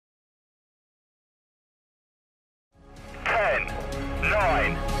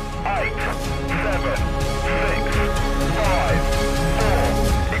9, 8, 7, 6, 5, 4.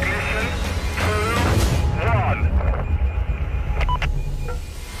 Ignition. 2, 1.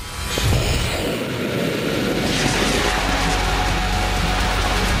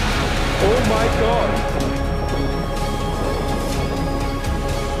 Oh my God!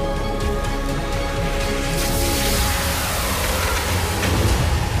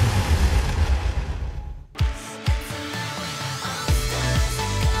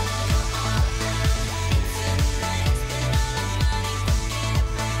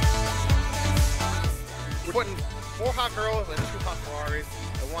 We're putting 4 hot girls and 2 hot Ferraris,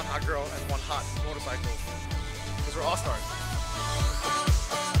 and 1 hot girl and 1 hot motorcycle. Because we're all stars.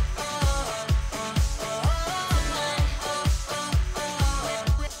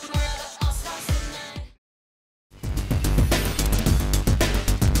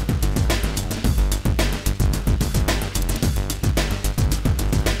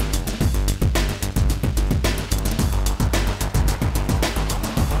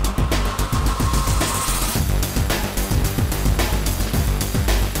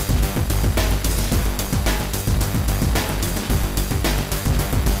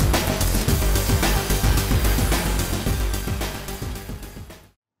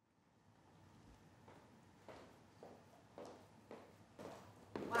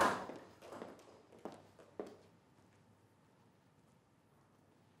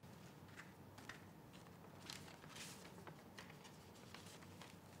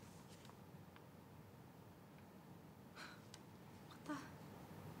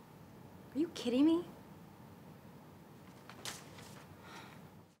 Are you kidding me?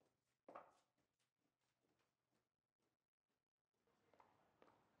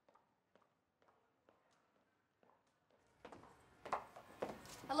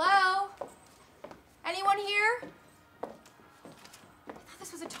 Hello? Anyone here? I thought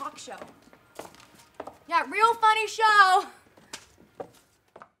this was a talk show. Yeah, real funny show.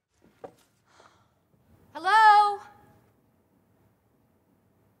 Hello?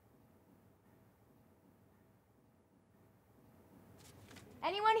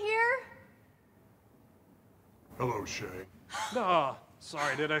 Anyone here? Hello, Shay. Oh,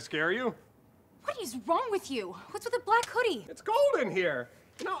 sorry, did I scare you? What is wrong with you? What's with the black hoodie? It's cold in here.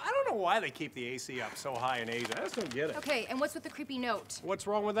 You know, I don't know why they keep the AC up so high in Asia. I just don't get it. Okay, and what's with the creepy note? What's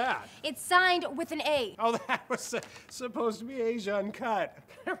wrong with that? It's signed with an A. Oh, that was supposed to be Asia Uncut.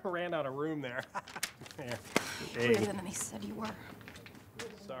 I ran out of room there. There. Weirder than they said you were.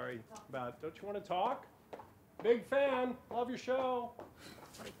 Sorry about, don't you want to talk? Big fan, love your show.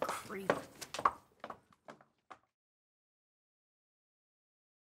 What a creep.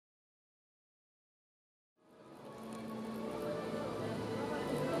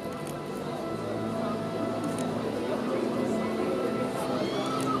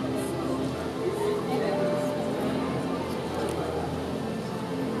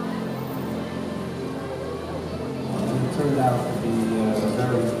 Turned out to be a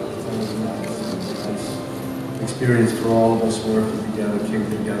very nice experience for all of us working together, came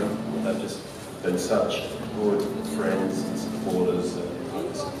together. They've just been such good friends and supporters. I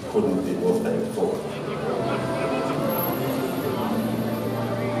just couldn't be more thankful.